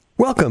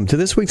Welcome to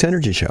this week's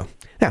Energy Show.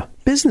 Now,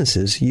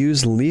 businesses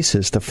use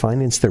leases to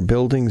finance their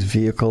buildings,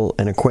 vehicle,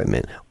 and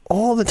equipment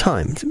all the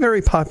time. It's a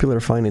very popular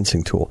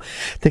financing tool.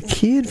 The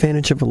key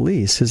advantage of a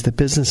lease is that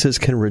businesses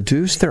can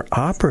reduce their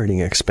operating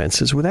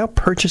expenses without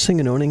purchasing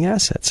and owning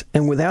assets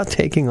and without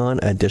taking on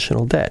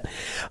additional debt.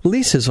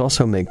 Leases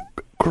also make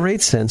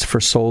great sense for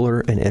solar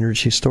and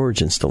energy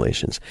storage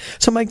installations.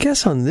 So my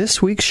guest on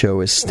this week's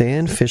show is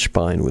Stan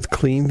Fishbein with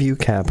Cleanview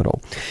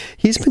Capital.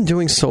 He's been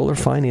doing solar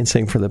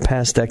financing for the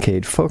past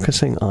decade,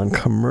 focusing on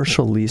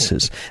commercial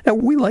leases. Now,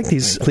 we like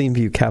these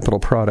Cleanview Capital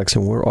products,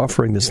 and we're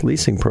offering this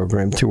leasing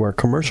program to our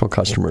commercial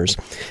customers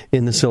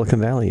in the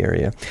Silicon Valley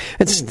area.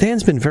 And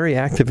Stan's been very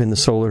active in the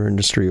solar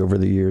industry over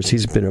the years.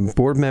 He's been a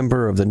board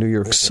member of the New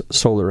York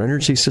Solar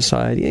Energy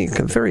Society,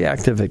 and very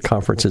active at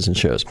conferences and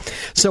shows.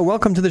 So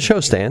welcome to the show,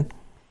 Stan.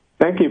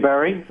 Thank you,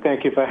 Barry.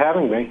 Thank you for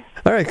having me.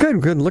 All right,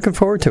 good. Looking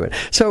forward to it.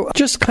 So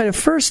just kind of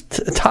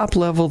first, top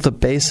level, the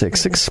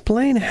basics.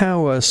 Explain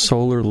how a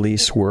solar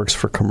lease works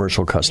for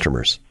commercial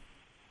customers.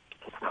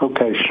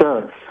 Okay,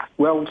 sure.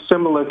 Well,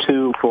 similar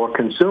to for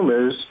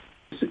consumers,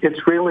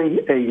 it's really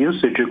a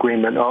usage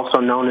agreement,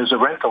 also known as a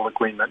rental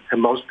agreement.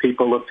 And most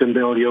people are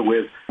familiar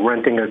with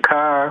renting a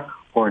car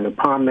or an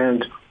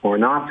apartment or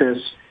an office.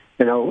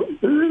 You know,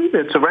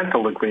 it's a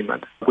rental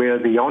agreement where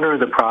the owner of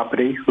the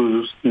property,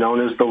 who's known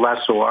as the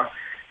lessor,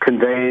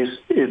 conveys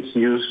its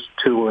use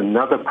to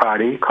another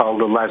party called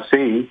the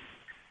lessee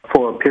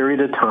for a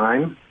period of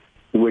time,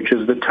 which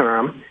is the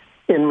term,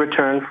 in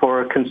return for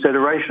a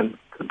consideration,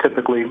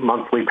 typically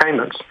monthly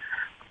payments.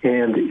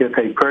 And if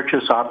a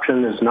purchase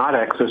option is not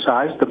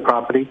exercised, the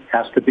property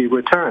has to be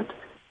returned.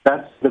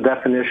 That's the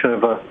definition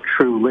of a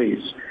true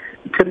lease.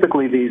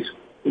 Typically, these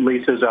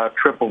leases are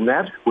triple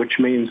net, which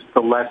means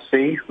the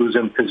lessee, who's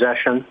in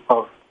possession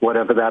of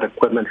whatever that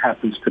equipment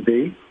happens to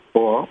be,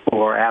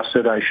 or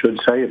asset, I should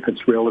say, if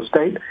it's real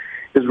estate,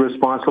 is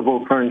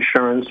responsible for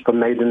insurance, for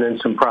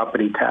maintenance, and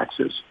property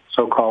taxes,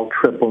 so-called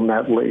triple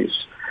net lease.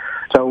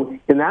 So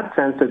in that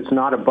sense, it's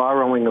not a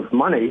borrowing of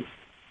money.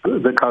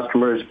 The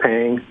customer is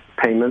paying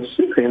payments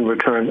in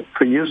return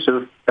for use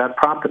of that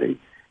property.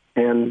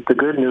 And the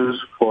good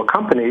news for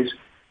companies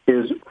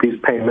is these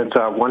payments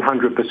are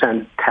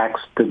 100%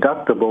 tax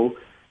deductible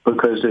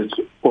because it's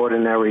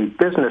ordinary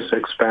business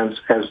expense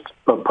as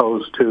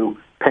opposed to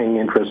paying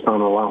interest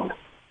on a loan.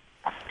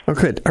 Oh,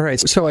 good. All right.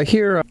 So I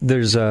hear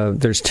there's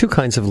two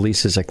kinds of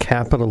leases, a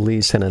capital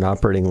lease and an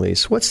operating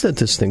lease. What's the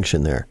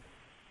distinction there?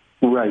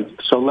 Right.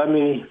 So let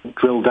me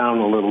drill down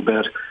a little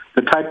bit.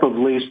 The type of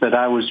lease that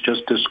I was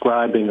just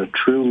describing, a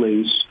true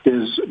lease,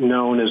 is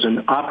known as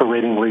an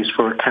operating lease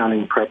for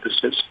accounting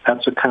purposes.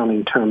 That's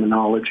accounting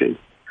terminology.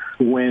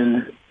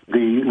 When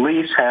the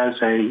lease has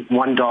a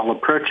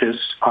 $1 purchase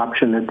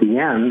option at the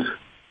end,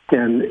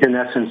 and in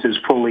essence is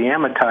fully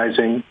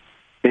amortizing,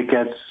 it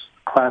gets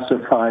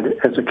classified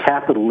as a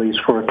capital lease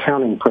for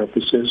accounting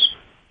purposes,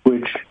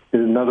 which,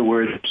 in other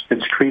words,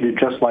 it's treated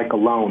just like a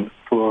loan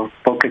for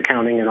book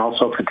accounting and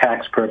also for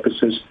tax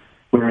purposes,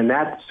 where in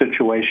that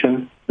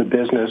situation, the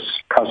business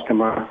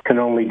customer can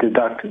only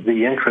deduct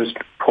the interest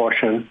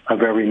portion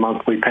of every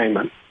monthly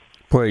payment.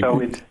 Wait.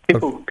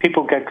 So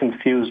people get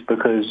confused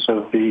because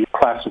of the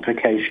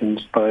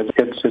classifications, but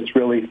it's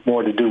really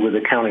more to do with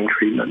accounting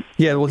treatment.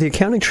 Yeah, well, the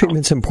accounting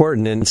treatment's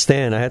important, and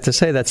Stan, I have to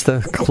say that's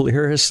the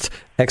clearest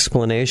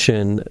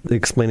explanation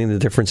explaining the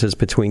differences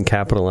between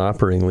capital and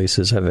operating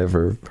leases I've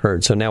ever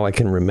heard. So now I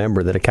can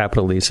remember that a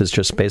capital lease is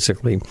just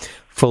basically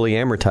fully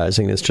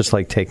amortizing. It's just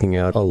like taking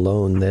out a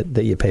loan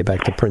that you pay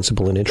back the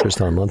principal and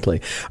interest on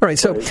monthly. All right,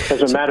 so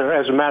as a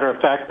matter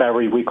of fact,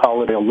 Barry, we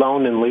call it a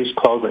loan and lease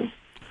clothing.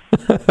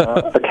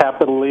 A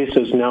capital lease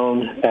is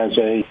known as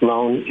a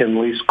loan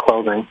in lease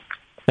clothing.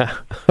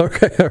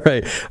 Okay, all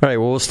right.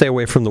 Well, we'll stay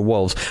away from the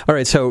wolves. All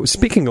right, so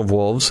speaking of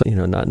wolves,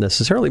 not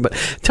necessarily, but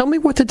tell me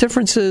what the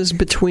difference is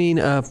between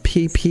a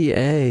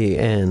PPA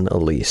and a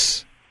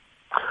lease.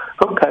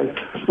 Okay,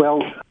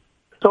 well,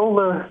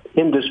 solar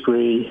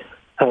industry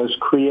has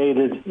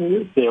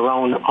created their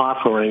own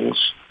offerings.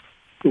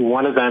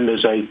 One of them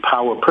is a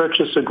power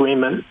purchase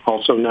agreement,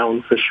 also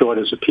known for short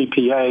as a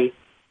PPA,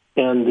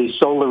 and the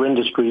solar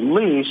industry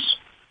lease,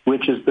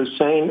 which is the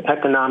same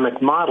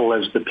economic model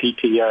as the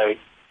PPA.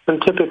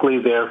 And typically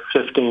they're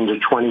 15 to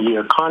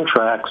 20-year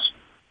contracts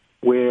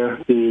where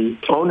the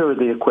owner of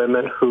the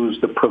equipment, who's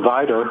the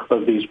provider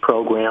of these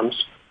programs,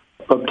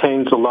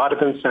 obtains a lot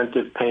of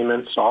incentive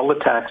payments, all the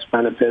tax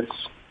benefits,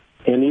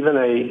 and even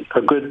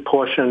a good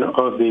portion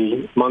of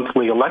the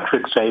monthly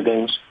electric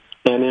savings.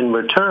 And in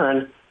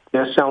return,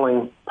 they're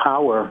selling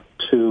power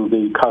to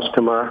the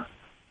customer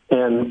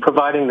and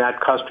providing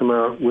that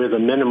customer with a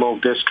minimal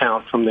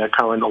discount from their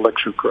current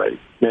electric rate.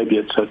 Maybe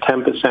it's a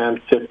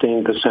 10%,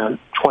 15%,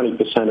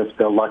 20% if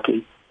they're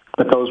lucky.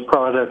 But those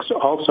products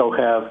also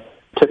have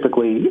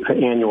typically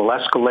annual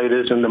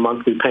escalators in the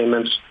monthly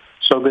payments.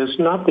 So there's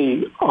not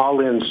the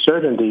all-in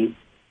certainty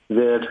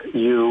that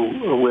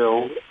you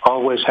will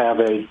always have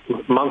a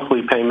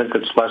monthly payment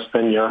that's less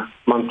than your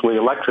monthly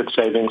electric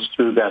savings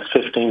through that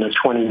 15 or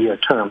 20-year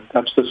term.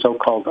 That's the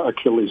so-called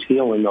Achilles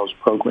heel in those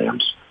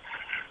programs.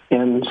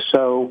 And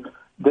so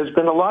there's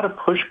been a lot of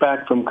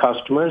pushback from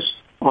customers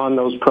on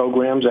those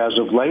programs as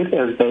of late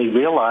as they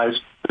realize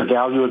the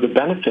value of the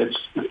benefits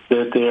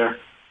that they're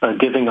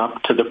giving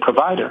up to the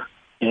provider.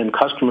 And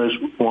customers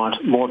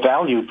want more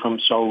value from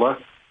solar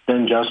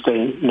than just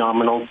a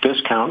nominal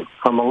discount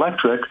from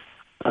electric,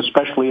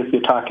 especially if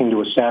you're talking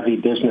to a savvy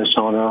business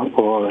owner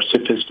or a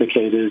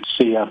sophisticated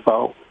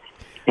CFO.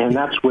 And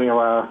that's where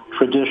our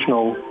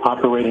traditional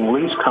operating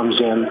lease comes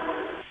in,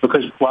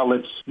 because while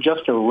it's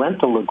just a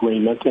rental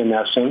agreement in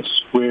essence,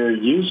 we're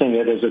using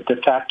it as a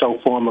de facto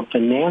form of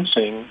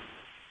financing.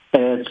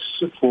 It's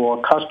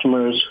for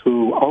customers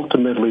who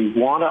ultimately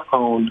want to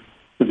own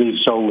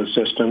these solar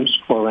systems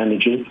or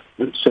energy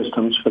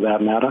systems, for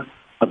that matter,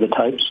 of the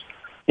types.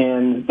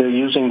 And they're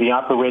using the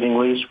operating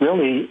lease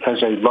really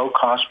as a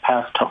low-cost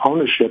path to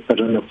ownership at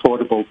an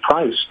affordable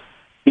price.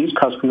 These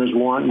customers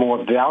want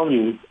more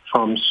value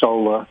from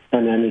solar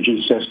and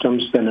energy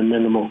systems than a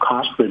minimal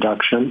cost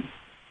reduction.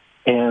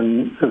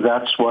 And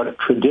that's what a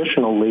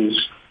traditional lease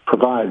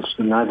provides.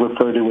 And I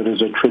refer to it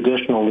as a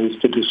traditional lease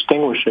to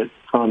distinguish it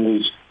from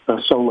these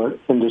solar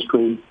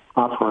industry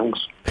offerings.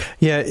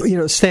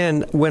 Yeah,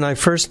 Stan, when I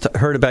first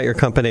heard about your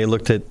company and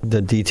looked at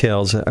the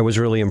details, I was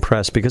really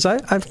impressed because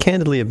I've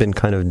candidly have been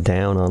kind of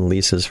down on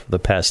leases for the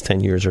past 10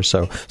 years or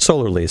so,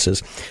 solar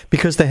leases,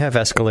 because they have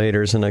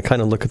escalators, and I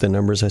kind of look at the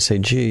numbers, I say,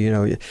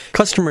 gee,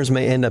 customers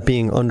may end up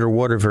being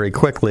underwater very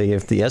quickly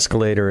if the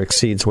escalator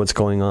exceeds what's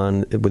going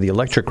on with the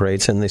electric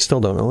rates, and they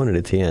still don't own it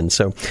at the end.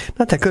 So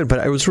not that good, but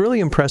I was really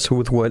impressed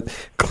with what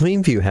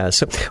Cleanview has.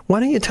 So why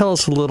don't you tell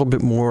us a little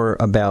bit more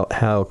about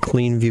how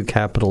Cleanview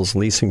Capital's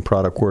leasing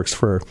product works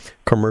for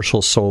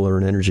commercial solar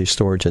and energy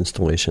storage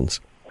installations?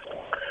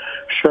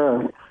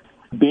 Sure.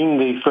 Being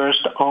the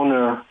first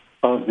owner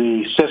of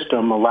the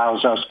system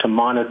allows us to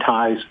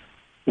monetize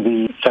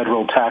the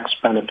federal tax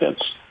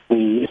benefits.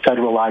 The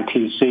federal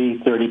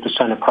ITC,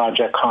 30% of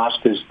project cost,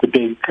 is the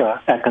big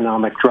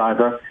economic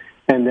driver.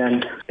 And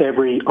then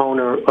every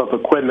owner of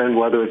equipment,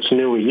 whether it's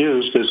new or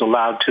used, is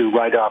allowed to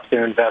write off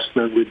their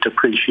investment with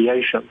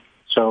depreciation.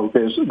 So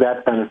there's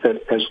that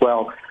benefit as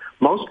well.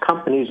 Most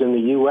companies in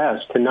the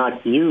U.S.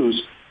 cannot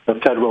use the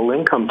federal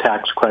income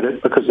tax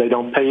credit because they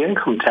don't pay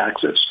income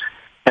taxes.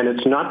 And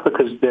it's not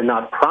because they're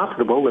not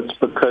profitable, it's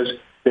because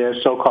they're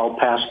so-called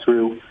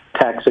pass-through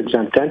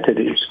tax-exempt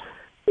entities,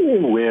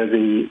 where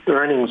the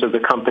earnings of the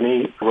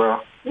company were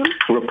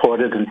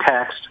reported and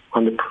taxed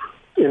on the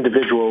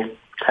individual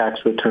tax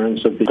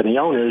returns of the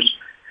owners,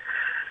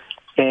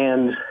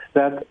 and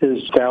that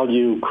is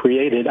value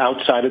created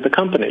outside of the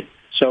company.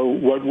 So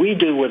what we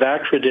do with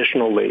our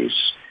traditional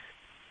lease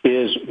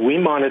is we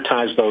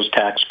monetize those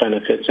tax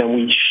benefits, and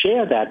we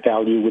share that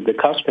value with the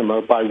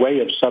customer by way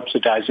of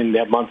subsidizing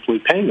their monthly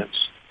payments.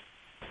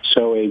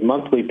 So a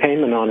monthly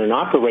payment on an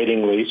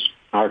operating lease,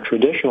 our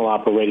traditional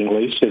operating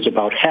lease, is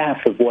about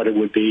half of what it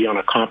would be on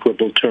a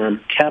comparable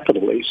term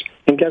capital lease.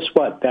 And guess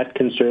what? That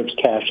conserves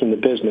cash in the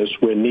business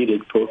where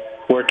needed for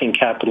working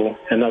capital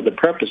and other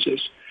purposes.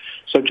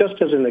 So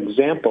just as an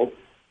example,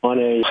 on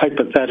a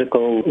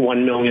hypothetical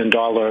 $1 million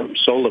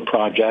solar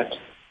project,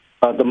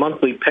 the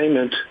monthly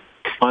payment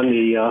on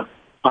the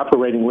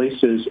operating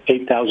lease is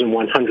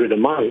 $8,100 a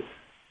month.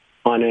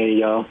 On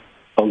a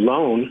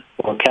loan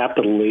or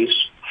capital lease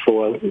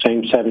for the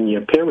same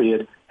 7-year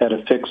period at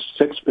a fixed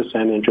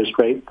 6% interest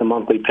rate, the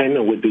monthly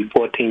payment would be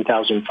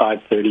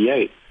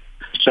 $14,538.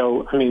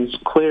 So, it's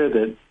clear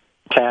that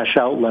cash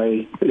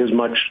outlay is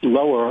much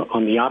lower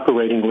on the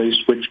operating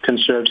lease, which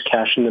conserves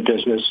cash in the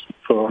business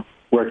for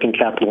working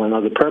capital and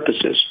other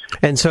purposes.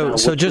 And so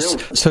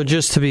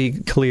just to be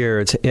clear,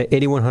 it's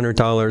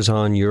 $8,100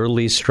 on your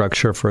lease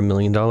structure for $1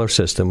 million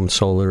system,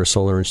 solar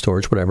and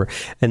storage, whatever.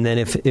 And then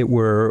if it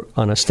were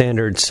on a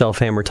standard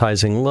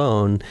self-amortizing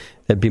loan,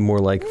 that'd be more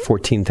like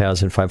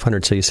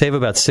 $14,500. So you save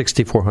about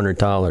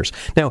 $6,400.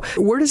 Now,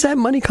 where does that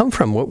money come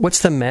from?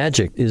 What's the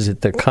magic? Is it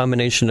the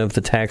combination of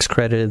the tax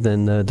credit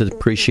and the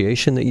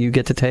depreciation that you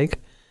get to take?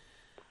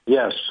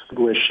 Yes,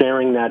 we're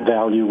sharing that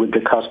value with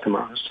the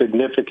customer. A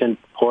significant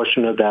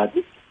portion of that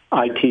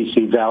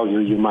ITC value,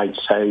 you might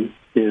say,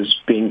 is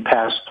being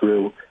passed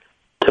through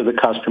to the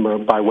customer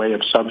by way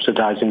of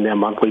subsidizing their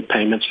monthly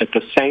payments. At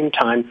the same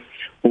time,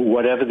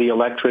 whatever the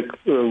electric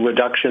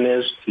reduction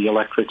is, the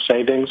electric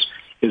savings,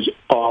 is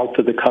all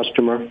to the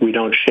customer. We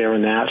don't share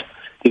in that.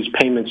 These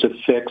payments are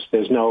fixed.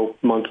 There's no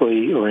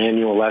monthly or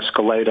annual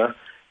escalator.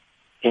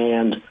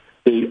 And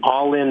the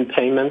all-in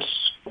payments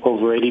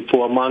over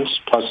 84 months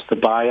plus the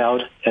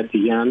buyout at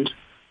the end,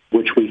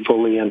 which we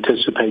fully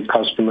anticipate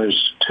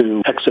customers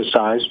to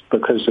exercise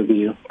because of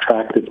the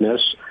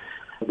attractiveness,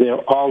 their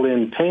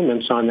all-in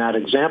payments on that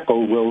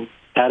example will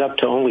add up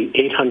to only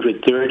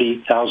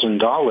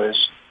 $830,000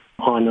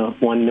 on a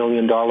 $1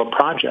 million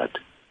project.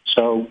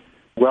 So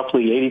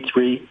roughly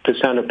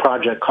 83% of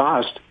project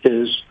cost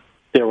is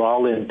their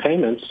all-in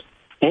payments,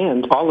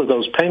 and all of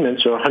those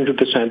payments are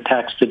 100%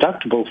 tax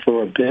deductible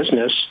for a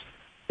business.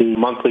 The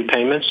monthly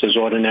payments is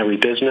ordinary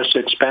business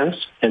expense,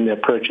 and their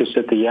purchase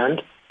at the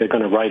end, they're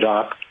going to write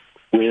off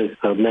with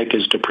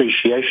maker's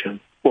depreciation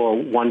or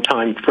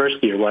one-time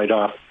first-year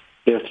write-off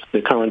if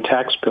the current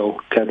tax bill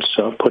gets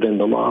put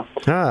into law.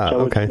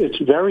 Okay. It's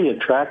very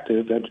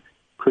attractive. It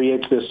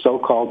creates this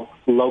so-called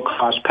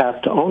low-cost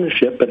path to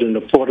ownership at an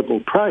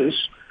affordable price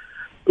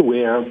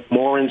where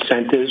more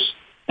incentives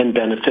and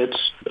benefits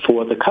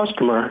for the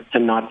customer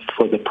and not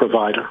for the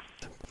provider.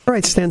 All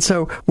right, Stan,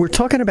 so we're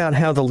talking about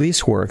how the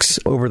lease works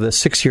over the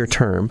 6-year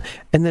term,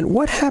 and then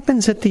what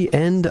happens at the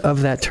end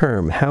of that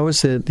term? How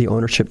is the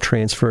ownership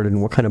transferred,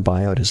 and what kind of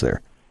buyout is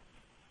there?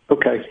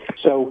 Okay,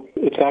 so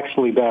it's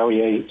actually,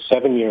 Barry, a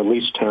 7-year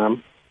lease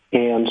term,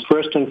 and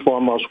first and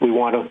foremost, we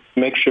want to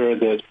make sure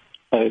that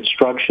it's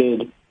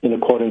structured in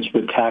accordance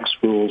with tax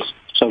rules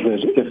so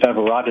that if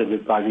ever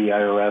audited by the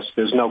IRS,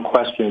 there's no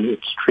question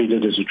it's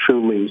treated as a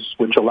true lease,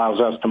 which allows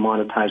us to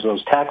monetize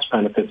those tax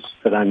benefits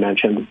that I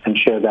mentioned and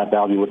share that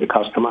value with the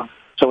customer.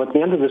 So at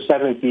the end of the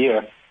 7th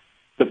year,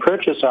 the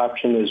purchase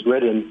option is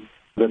written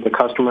that the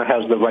customer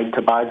has the right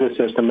to buy the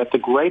system at the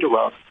greater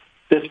of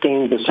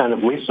 15%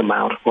 of lease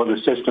amount or the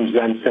system's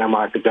then fair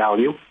market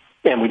value,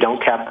 and we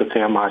don't cap the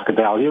fair market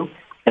value.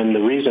 And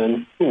the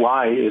reason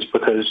why is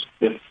because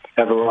if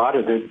ever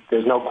audited,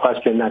 there's no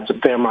question that's a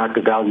fair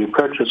market value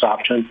purchase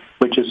option,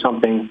 which is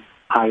something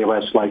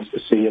IRS likes to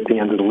see at the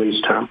end of the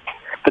lease term.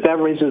 But that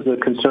raises the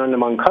concern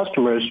among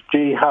customers,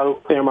 gee, how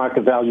fair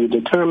market value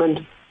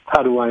determined?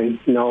 How do I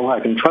know I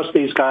can trust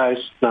these guys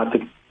not to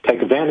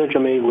take advantage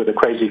of me with a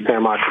crazy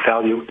fair market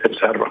value, et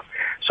cetera?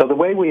 So the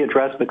way we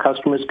address the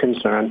customer's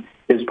concern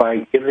is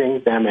by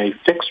giving them a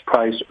fixed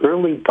price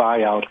early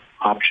buyout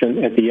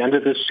option at the end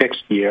of the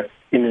 6th year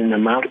in an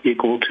amount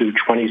equal to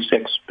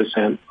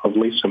 26% of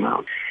lease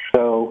amount.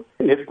 So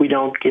if we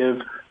don't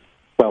give,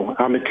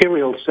 our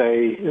materials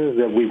say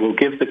that we will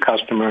give the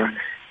customer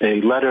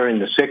a letter in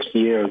the 6th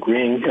year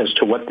agreeing as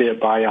to what their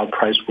buyout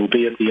price will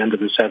be at the end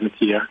of the 7th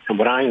year. And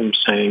what I am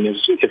saying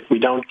is if we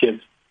don't give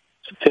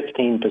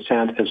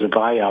 15% as a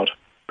buyout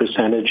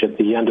percentage at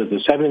the end of the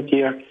 7th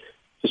year,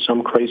 for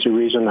some crazy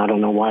reason, I don't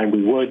know why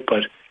we would,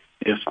 but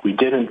if we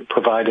didn't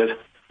provide it,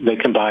 they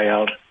can buy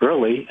out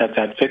early at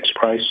that fixed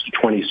price,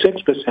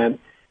 26%,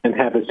 and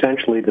have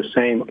essentially the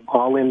same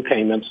all-in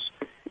payments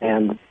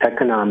and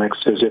economics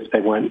as if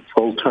they went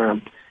full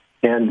term.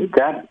 And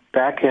that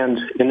back-end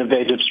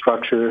innovative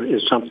structure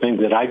is something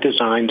that I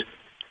designed.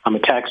 I'm a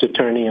tax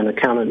attorney and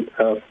accountant,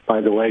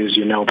 by the way, as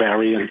you know,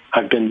 Barry, and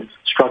I've been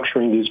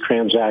structuring these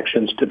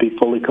transactions to be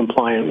fully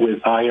compliant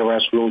with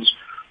IRS rules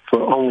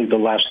for only the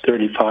last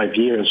 35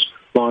 years,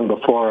 long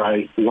before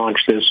I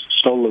launched this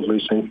solar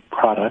leasing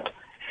product.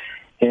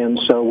 And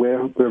so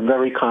we're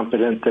very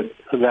confident that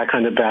that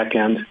kind of back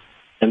end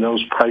and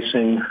those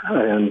pricing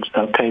and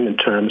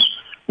payment terms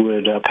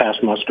would pass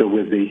muster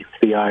with the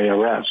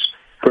IRS.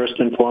 First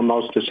and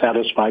foremost, to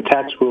satisfy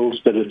tax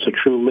rules that it's a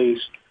true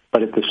lease,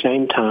 but at the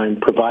same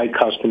time provide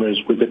customers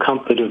with the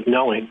comfort of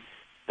knowing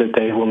that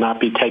they will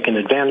not be taken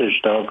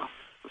advantage of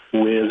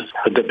with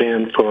a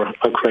demand for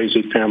a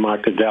crazy fair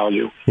market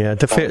value. Yeah,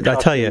 I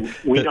tell you,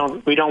 we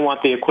don't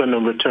want the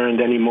equipment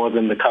returned any more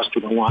than the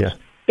customer wants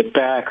it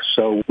back.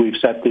 So we've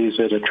set these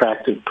at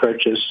attractive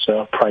purchase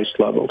price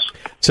levels.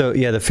 So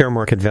yeah, the fair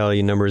market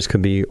value numbers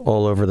could be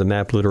all over the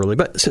map, literally.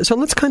 But so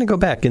let's kind of go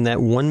back in that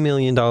 $1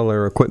 million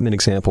equipment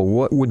example.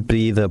 What would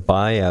be the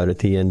buyout at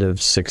the end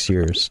of 6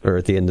 years or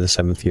at the end of the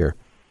 7th year?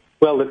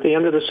 Well, at the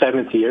end of the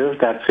 7th year,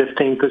 that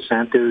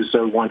 15% is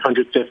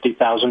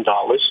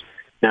 $150,000.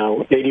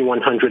 Now,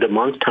 $8,100 a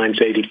month times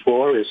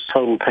 84 is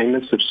total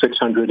payments of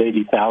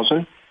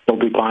 $680,000. They'll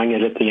be buying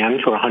it at the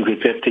end for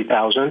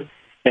 $150,000,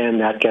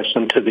 and that gets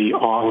them to the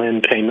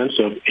all-in payments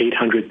of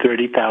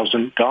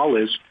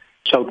 $830,000.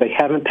 So they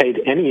haven't paid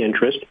any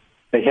interest.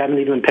 They haven't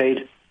even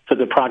paid for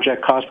the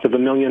project cost of $1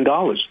 million.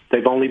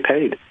 They've only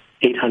paid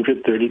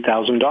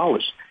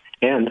 $830,000.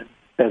 And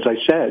as I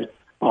said,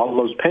 all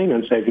those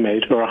payments they've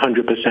made are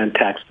 100%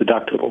 tax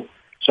deductible.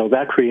 So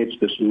that creates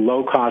this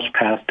low-cost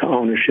path to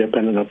ownership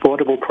at an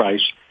affordable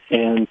price,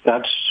 and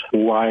that's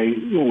why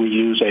we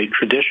use a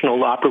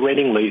traditional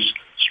operating lease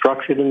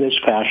structured in this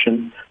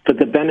fashion for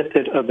the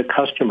benefit of the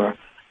customer.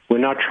 We're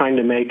not trying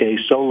to make a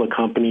solar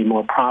company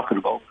more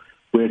profitable.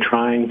 We're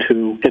trying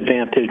to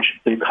advantage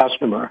the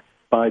customer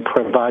by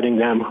providing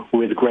them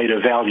with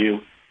greater value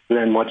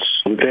than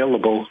what's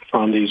available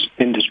from these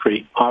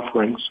industry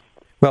offerings.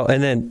 Well,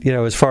 and then,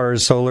 as far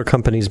as solar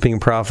companies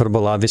being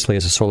profitable, obviously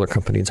as a solar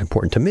company, it's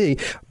important to me.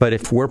 But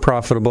if we're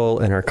profitable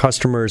and our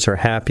customers are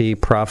happy,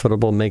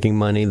 profitable, making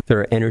money,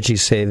 their energy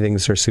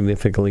savings are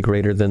significantly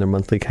greater than their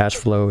monthly cash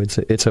flow,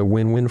 it's a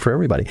win-win for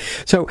everybody.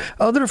 So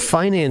other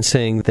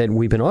financing that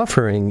we've been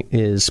offering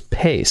is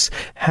PACE.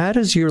 How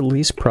does your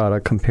lease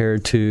product compare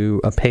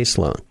to a PACE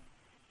loan?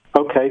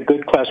 Okay,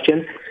 good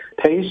question.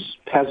 PACE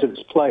has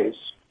its place,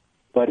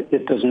 but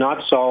it does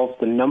not solve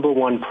the number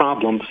one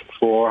problem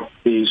for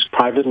these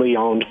privately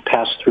owned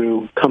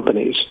pass-through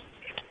companies.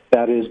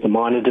 That is the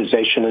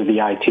monetization of the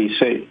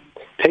ITC.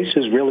 PACE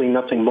is really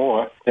nothing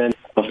more than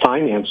a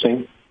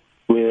financing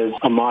with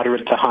a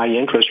moderate to high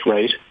interest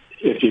rate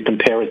if you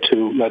compare it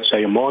to, let's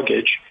say, a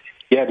mortgage,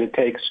 yet it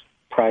takes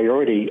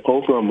priority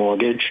over a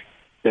mortgage.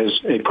 There's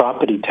a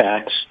property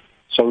tax.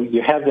 So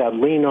you have that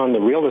lien on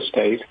the real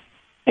estate,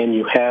 and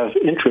you have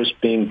interest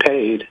being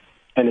paid,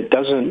 and it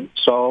doesn't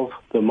solve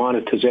the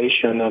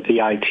monetization of the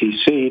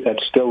ITC,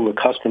 that's still the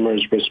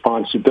customer's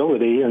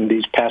responsibility, and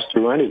these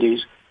pass-through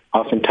entities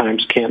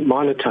oftentimes can't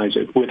monetize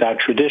it. With our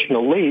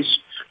traditional lease,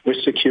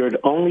 we're secured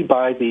only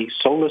by the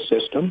solar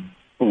system.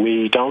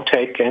 We don't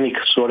take any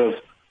sort of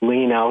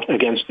lien out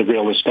against the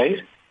real estate.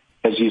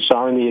 As you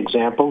saw in the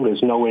example,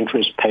 there's no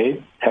interest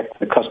paid. Heck,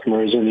 the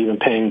customer isn't even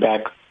paying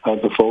back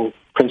the full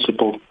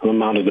principal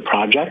amount of the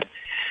project.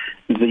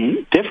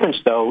 The difference,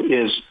 though,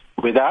 is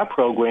with our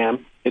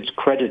program, it's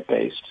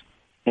credit-based.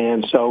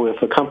 And so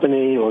if a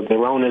company or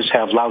their owners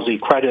have lousy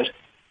credit,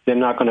 they're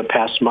not going to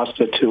pass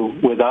muster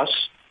with us.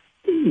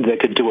 They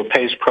could do a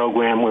PACE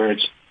program where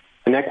it's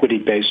an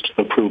equity-based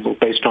approval.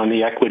 Based on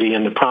the equity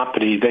in the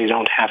property, they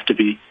don't have to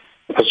be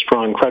a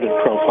strong credit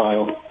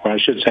profile, or I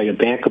should say a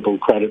bankable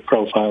credit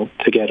profile,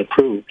 to get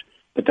approved.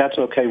 But that's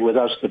okay with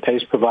us. The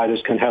PACE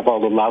providers can have all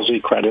the lousy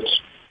credits.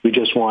 We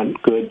just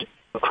want good,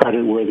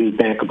 credit-worthy,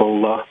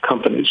 bankable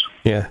companies.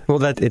 Yeah,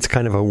 well, it's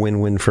kind of a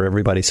win-win for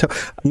everybody. So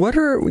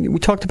we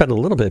talked about it a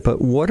little bit,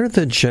 but what are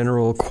the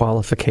general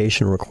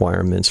qualification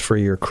requirements for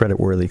your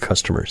credit-worthy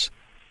customers?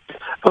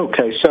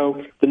 Okay,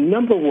 so the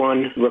number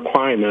one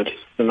requirement,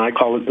 and I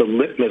call it the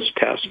litmus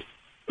test,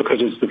 because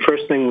it's the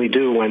first thing we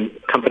do when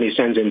a company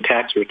sends in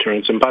tax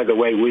returns. And by the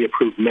way, we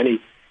approve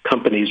many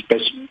companies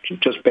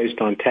just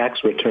based on tax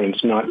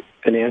returns, not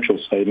financial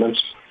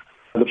statements.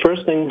 The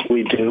first thing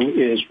we do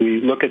is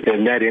we look at their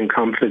net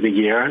income for the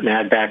year and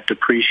add back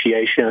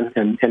depreciation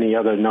and any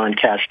other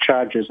non-cash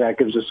charges. That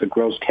gives us a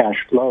gross cash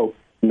flow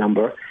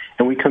number.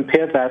 And we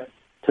compare that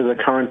to the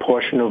current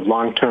portion of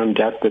long-term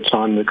debt that's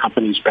on the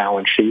company's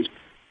balance sheet.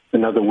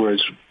 In other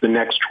words, the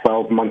next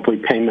 12 monthly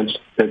payments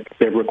that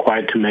they're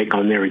required to make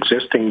on their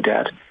existing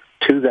debt.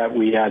 To that,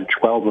 we add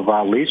 12 of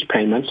our lease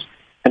payments,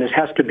 and it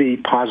has to be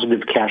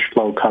positive cash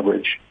flow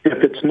coverage.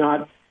 If it's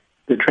not,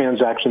 the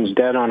transaction's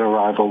dead on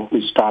arrival,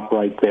 we stop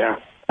right there.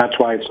 That's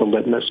why it's a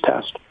litmus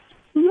test.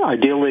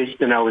 Ideally,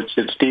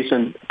 it's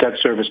decent debt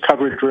service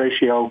coverage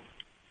ratio.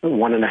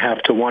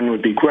 1.5 to 1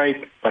 would be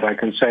great, but I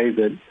can say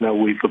that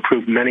we've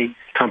approved many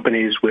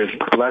companies with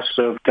less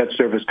of debt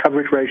service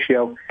coverage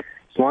ratio.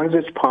 As long as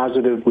it's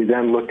positive, we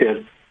then look at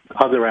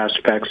other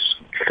aspects,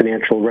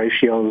 financial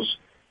ratios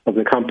of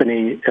the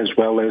company as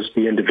well as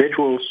the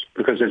individuals,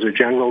 because as a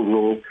general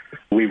rule,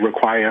 we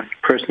require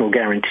personal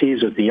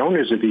guarantees of the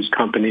owners of these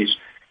companies,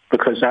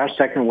 because our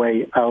second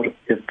way out,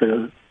 if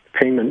the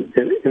payment,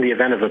 in the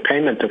event of a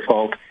payment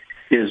default,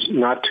 is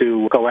not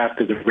to go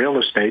after the real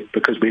estate,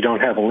 because we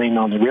don't have a lien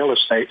on the real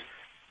estate,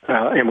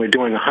 and we're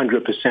doing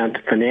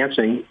 100%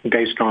 financing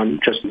based on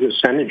just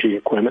this energy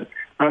equipment.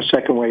 Our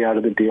second way out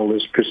of the deal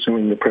is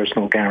pursuing the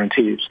personal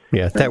guarantees.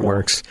 Yeah, that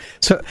works.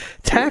 So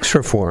tax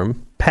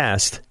reform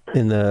passed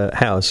in the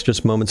House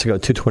just moments ago,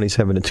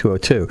 227 to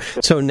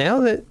 202. So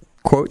now that,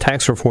 quote,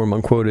 tax reform,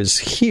 unquote, is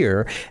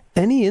here,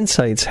 any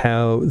insights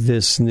how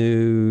this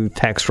new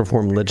tax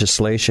reform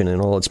legislation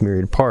and all its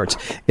myriad parts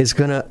is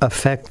going to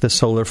affect the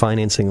solar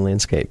financing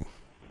landscape?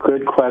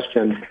 Good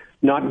question.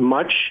 Not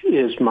much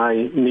is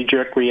my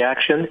knee-jerk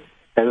reaction.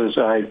 As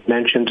I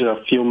mentioned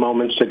a few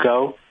moments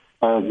ago,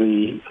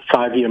 the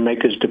 5-year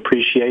maker's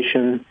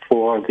depreciation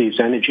for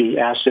these energy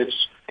assets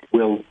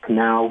will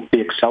now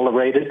be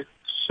accelerated.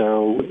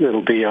 So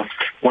it'll be a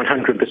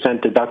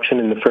 100% deduction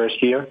in the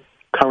first year.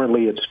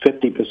 Currently, it's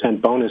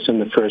 50% bonus in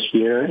the first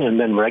year, and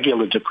then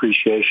regular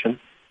depreciation,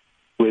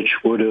 which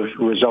would have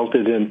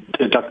resulted in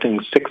deducting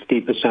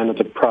 60% of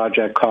the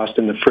project cost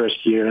in the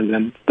first year, and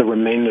then the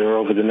remainder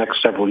over the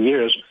next several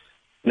years.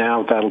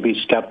 Now that'll be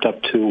stepped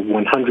up to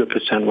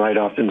 100% right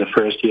off in the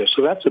first year.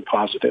 So that's a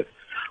positive.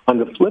 On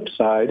the flip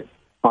side,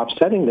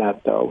 offsetting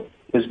that, though,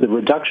 is the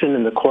reduction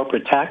in the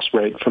corporate tax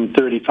rate from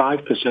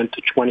 35%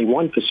 to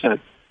 21%,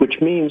 which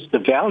means the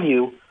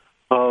value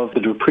of the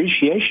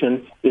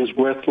depreciation is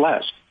worth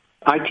less.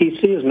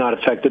 ITC is not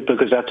affected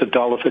because that's a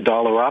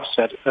dollar-for-dollar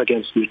offset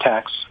against your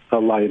tax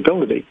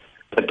liability.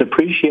 But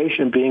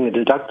depreciation being a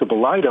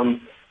deductible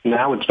item,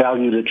 now it's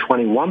valued at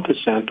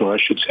 21%, or I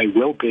should say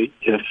will be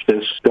if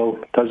this bill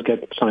does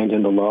get signed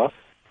into law.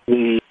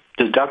 The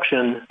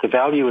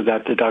value of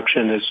that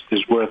deduction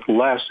is worth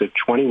less at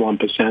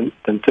 21%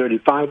 than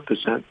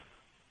 35%.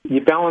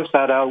 You balance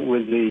that out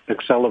with the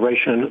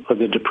acceleration of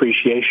the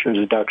depreciation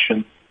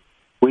deduction.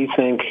 We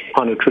think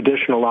on a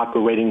traditional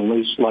operating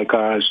lease like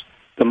ours,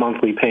 the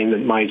monthly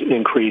payment might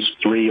increase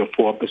 3 or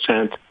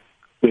 4%,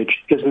 which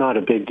is not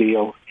a big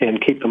deal.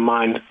 And keep in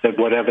mind that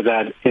whatever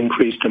that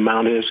increased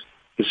amount is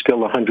still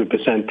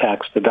 100%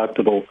 tax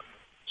deductible.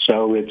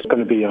 So it's going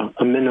to be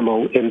a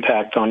minimal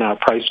impact on our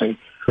pricing.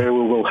 Where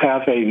we will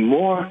have a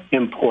more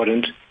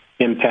important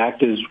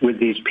impact is with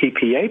these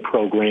PPA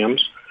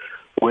programs,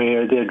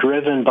 where they're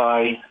driven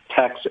by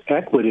tax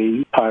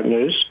equity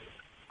partners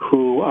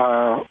who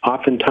are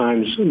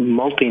oftentimes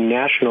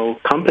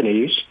multinational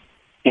companies,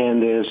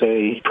 and there's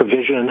a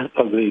provision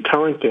of the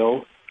current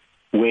bill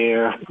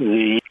where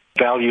the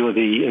value of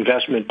the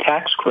investment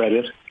tax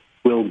credit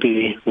will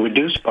be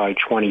reduced by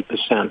 20%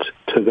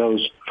 to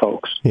those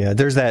folks. Yeah,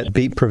 there's that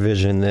BEAT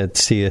provision that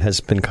SEIA has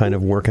been kind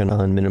of working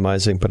on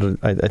minimizing, but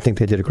I think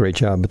they did a great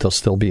job, but there'll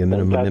still be a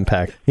minimum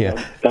impact.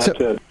 Yeah, that's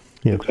it.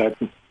 Yeah.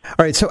 Exactly.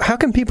 All right, so how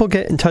can people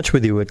get in touch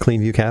with you at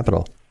Cleanview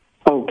Capital?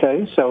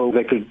 Okay, so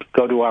they could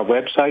go to our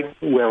website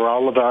where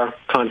all of our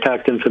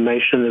contact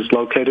information is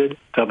located,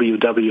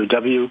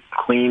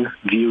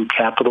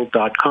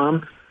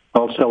 www.cleanviewcapital.com.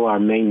 Also, our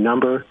main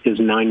number is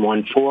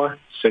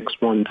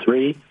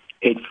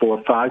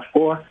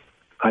 914-613-8454.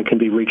 I can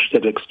be reached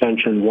at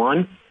extension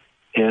 1,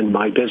 and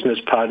my business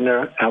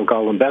partner, Al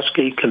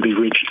Golembeski, can be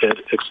reached at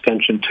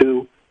extension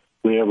 2.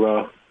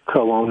 We're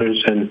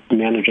co-owners and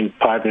managing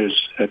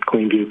partners at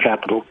Cleanview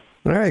Capital.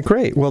 All right,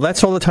 great. Well,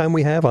 that's all the time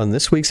we have on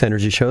this week's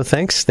Energy Show.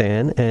 Thanks,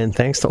 Stan, and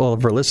thanks to all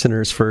of our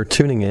listeners for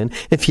tuning in.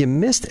 If you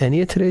missed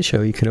any of today's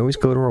show, you can always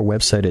go to our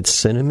website at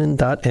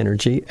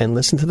cinnamon.energy and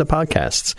listen to the podcasts.